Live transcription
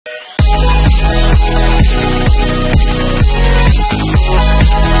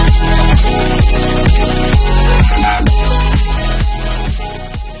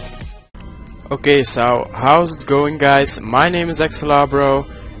Okay, so how's it going, guys? My name is Excelabro,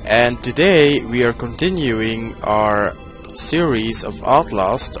 and today we are continuing our series of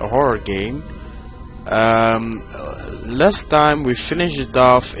Outlast, a horror game. Last time we finished it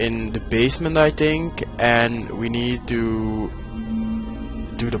off in the basement, I think, and we need to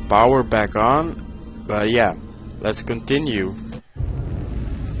do the power back on. But yeah, let's continue.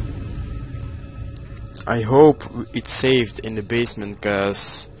 I hope it's saved in the basement,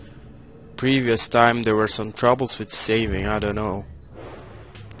 cause previous time there were some troubles with saving. I don't know.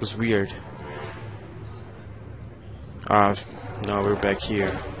 It was weird. Now we're back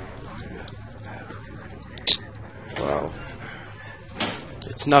here. Wow.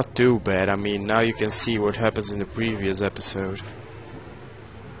 It's not too bad. I mean, now you can see what happens in the previous episode.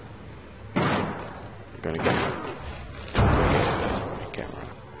 I'm gonna get that's my camera.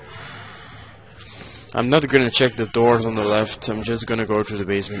 I'm not gonna check the doors on the left. I'm just gonna go to the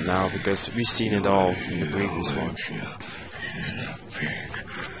basement now because we've seen it all in the previous one.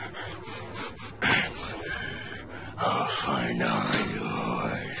 I'll find all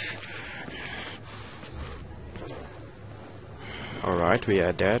yours. Alright, we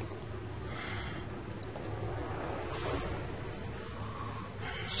had that.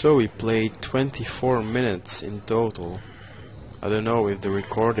 So we played 24 minutes in total. I don't know if the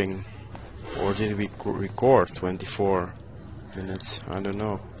recording, or did we record 24 minutes? I don't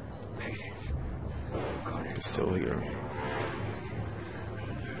know. It's still here.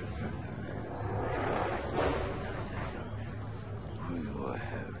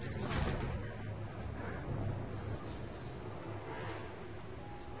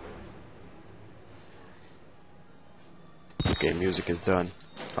 Okay, music is done.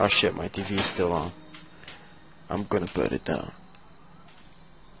 Oh shit, my TV is still on. I'm gonna put it down.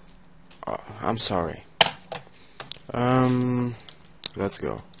 Oh, I'm sorry. Let's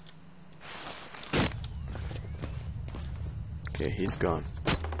go. Okay, he's gone.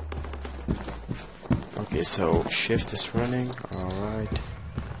 Okay, so shift is running. Alright.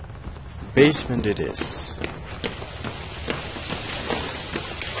 Basement it is.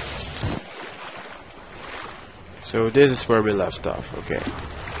 So this is where we left off, okay.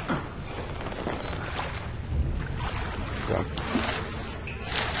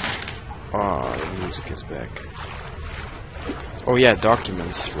 Oh, the music is back. Oh yeah,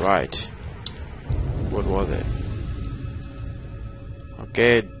 documents, right. What was it?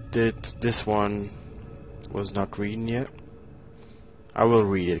 Okay, this one was not reading yet. I will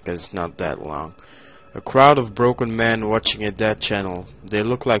read it because it's not that long. A crowd of broken men watching a dead channel. They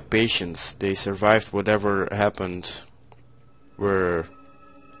look like patients. They survived whatever happened. We're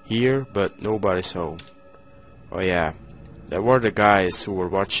here, but nobody's home. Oh yeah, that were the guys who were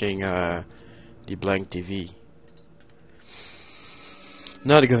watching the blank TV.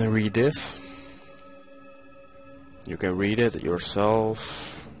 Not gonna read this. You can read it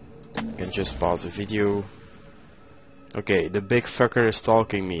yourself. You can just pause the video. Okay, the big fucker is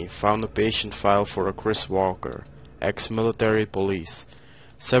stalking me. Found a patient file for a Chris Walker, ex-military police.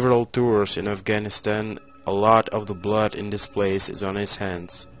 Several tours in Afghanistan. A lot of the blood in this place is on his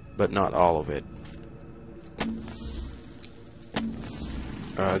hands, but not all of it.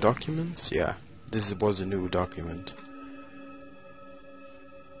 Documents? Yeah, this was a new document.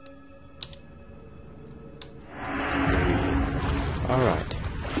 Alright.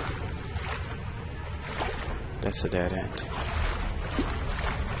 That's a dead end.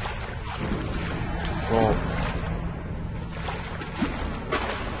 Whoa.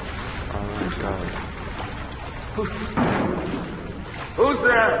 Alright, got it. Who's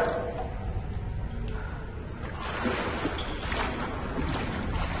there?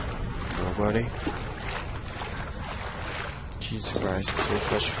 Nobody? Jesus Christ, so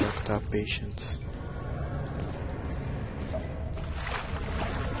much fucked up patience.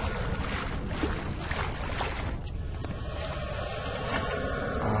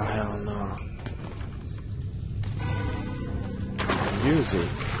 Music.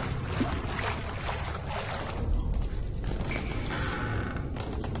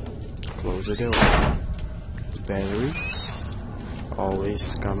 Close the door. Batteries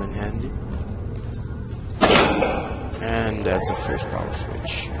always come in handy. And that's the first power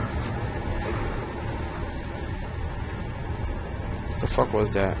switch. What the fuck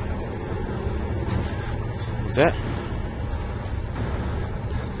was that? Was that?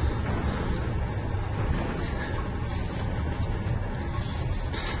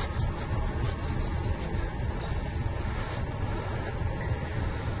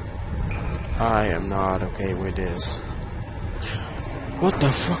 I am not okay with this. What the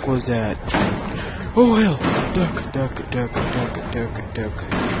fuck was that? Oh hell! Duck, duck, duck, duck, duck, duck.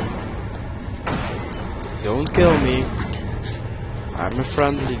 Don't kill me. I'm a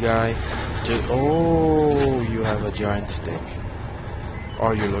friendly guy. Just oh, you have a giant stick.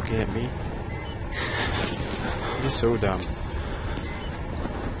 Are you looking at me? You're so dumb.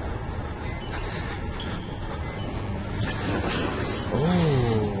 Oh,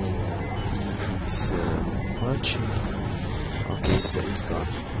 he's watching. Okay, he's gone.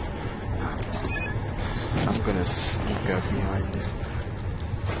 I'm gonna sneak up behind him.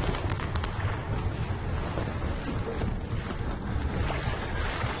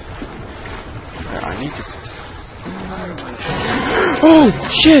 I need to. Oh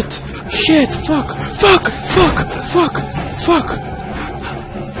shit! Shit! Fuck! Fuck! Fuck! Fuck! Fuck!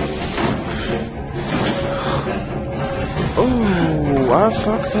 Oh, I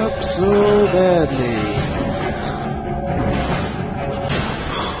fucked up so badly.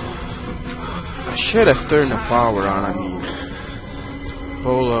 I should have turned the power on. I mean,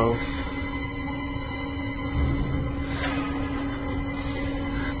 Polo.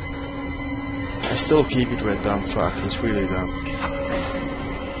 I still keep it with dumb fuck, he's really dumb.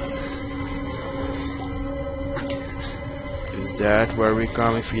 Is that where we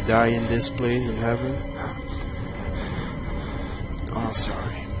come if we die in this place in heaven? Oh,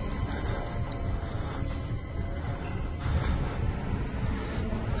 sorry.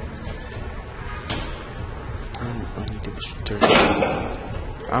 I need to turn.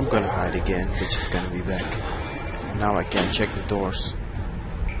 I'm gonna hide again, which is gonna be back. And now I can check the doors.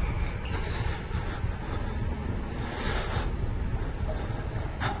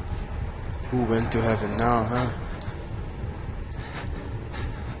 Who went to heaven now, huh?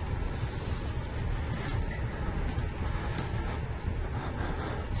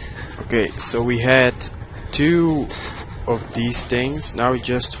 Okay, so we had 2 of these things. Now we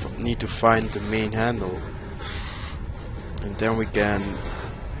just need to find the main handle. And then we can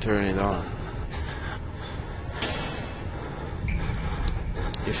turn it on.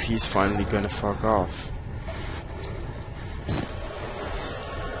 If he's finally gonna fuck off.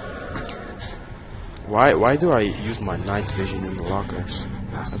 Why do I use my night vision in the lockers?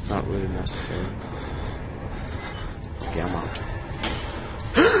 That's not really necessary. Okay, I'm out.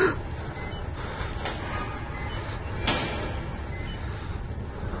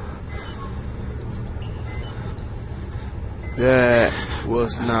 That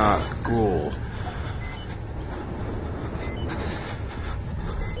was not cool.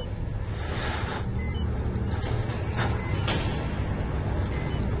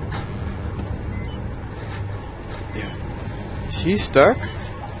 Is he stuck?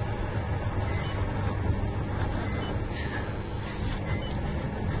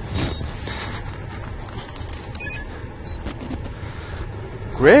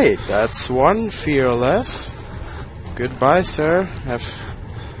 Great, that's one fear less. Goodbye, sir. Have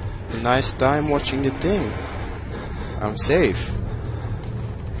a nice time watching the thing. I'm safe.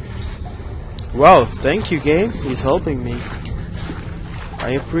 Well, thank you, game. He's helping me.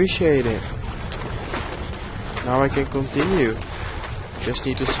 I appreciate it. Now I can continue. Just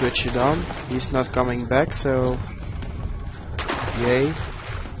need to switch it on. He's not coming back, so yay.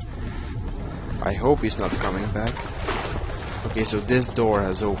 I hope he's not coming back. Okay, so this door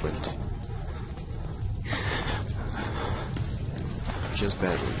has opened. Just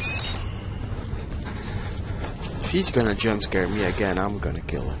batteries. If he's gonna jump scare me again, I'm gonna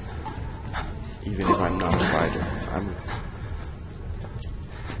kill him. Even if I'm not a fighter.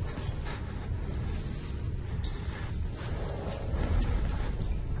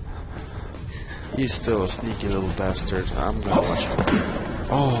 He's still a sneaky little bastard. I'm gonna watch him.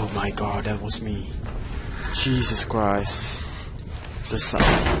 Oh my god, that was me. Jesus Christ. The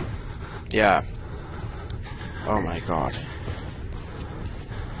sound. Yeah. Oh my god.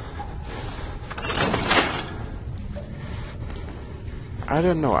 I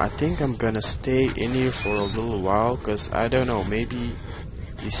don't know. I think I'm gonna stay in here for a little while, cause I don't know. Maybe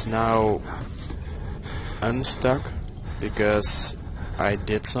he's now unstuck because I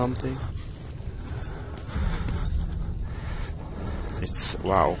did something. It's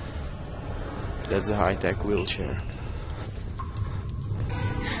wow. That's a high-tech wheelchair.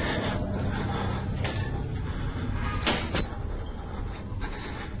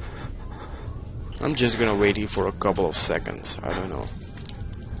 I'm just gonna wait here for a couple of seconds. I don't know.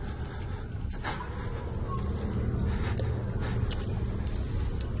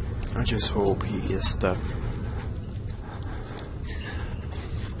 I just hope he is stuck.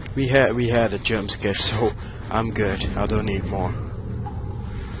 We had a jump scare, so I'm good. I don't need more.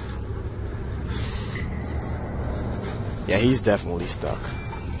 Yeah, he's definitely stuck.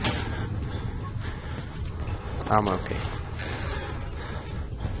 I'm okay.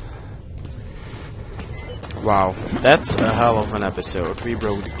 Wow, that's a hell of an episode. We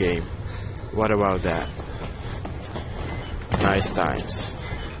broke the game. What about that? Nice times.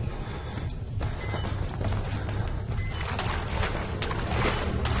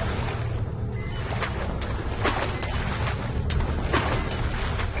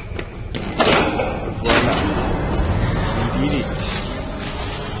 Voila. We did it.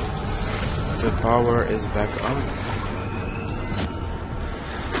 The power is back on.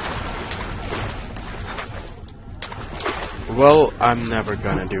 Well, I'm never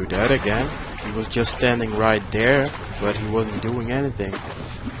gonna do that again. He was just standing right there, but he wasn't doing anything.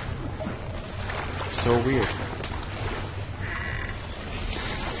 So weird.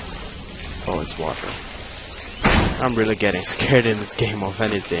 Oh, it's water. I'm really getting scared in this game of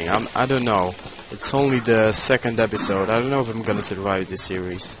anything. I don't know. It's only the second episode. I don't know if I'm gonna survive this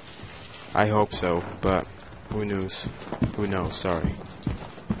series. I hope so, but who knows? Who knows, sorry.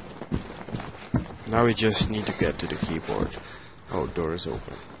 Now we just need to get to the keyboard. Oh, door is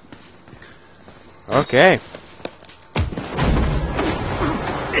open. Okay.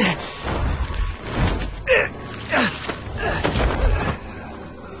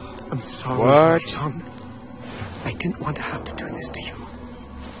 I'm sorry, What? my son. I didn't want to have to do this to you.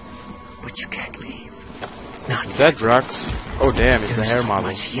 But you can't leave. Not Is that drugs? Oh damn, it's a There's hair so model.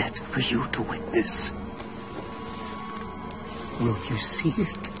 much yet for you to witness. Will you see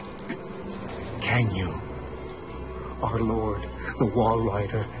it? Can you? Our Lord, the Wall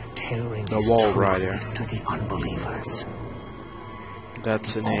Rider, tearing The his Wall truth Rider. to the unbelievers.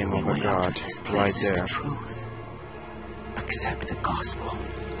 That's the name of Only a way out god, of this place right is there. the truth. Accept the gospel,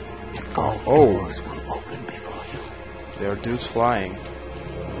 and all Oh. doors will open before you. There are dudes flying.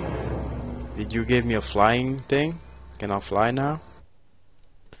 Did you give me a flying thing? Can I fly now?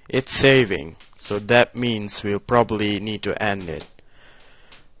 It's saving, so that means we'll probably need to end it.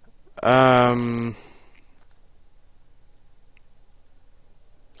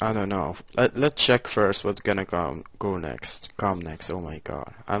 I don't know. Let's check first what's gonna go next. Come next. Oh my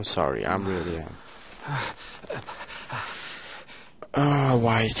god. I'm sorry. I'm really am.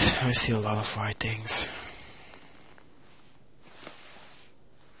 White. I see a lot of white things.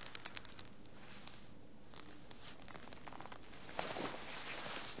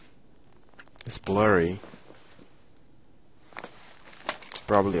 It's blurry.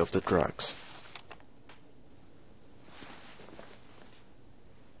 Probably of the drugs.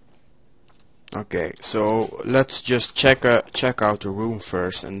 Okay, so let's just check out the room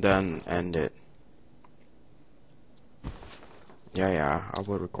first and then end it. Yeah, I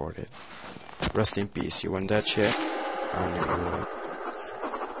will record it. Rest in peace. You want that shit? I knew it.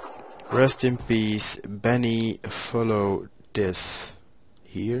 Rest in peace, Benny. Follow this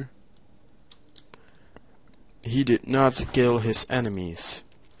here. He did not kill his enemies.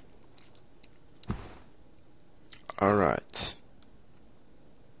 Alright.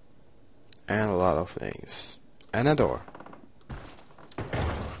 And a lot of things. And a door.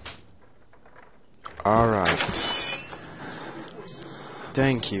 Alright.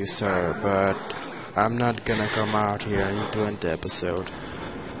 Thank you, sir, but I'm not gonna come out here and do the episode.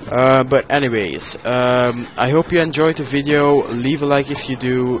 But anyways, I hope you enjoyed the video. Leave a like if you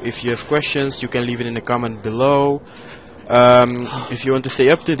do. If you have questions, you can leave it in the comment below. If you want to stay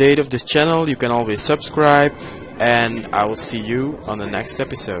up to date of this channel, you can always subscribe. And I will see you on the next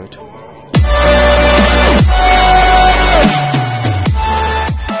episode.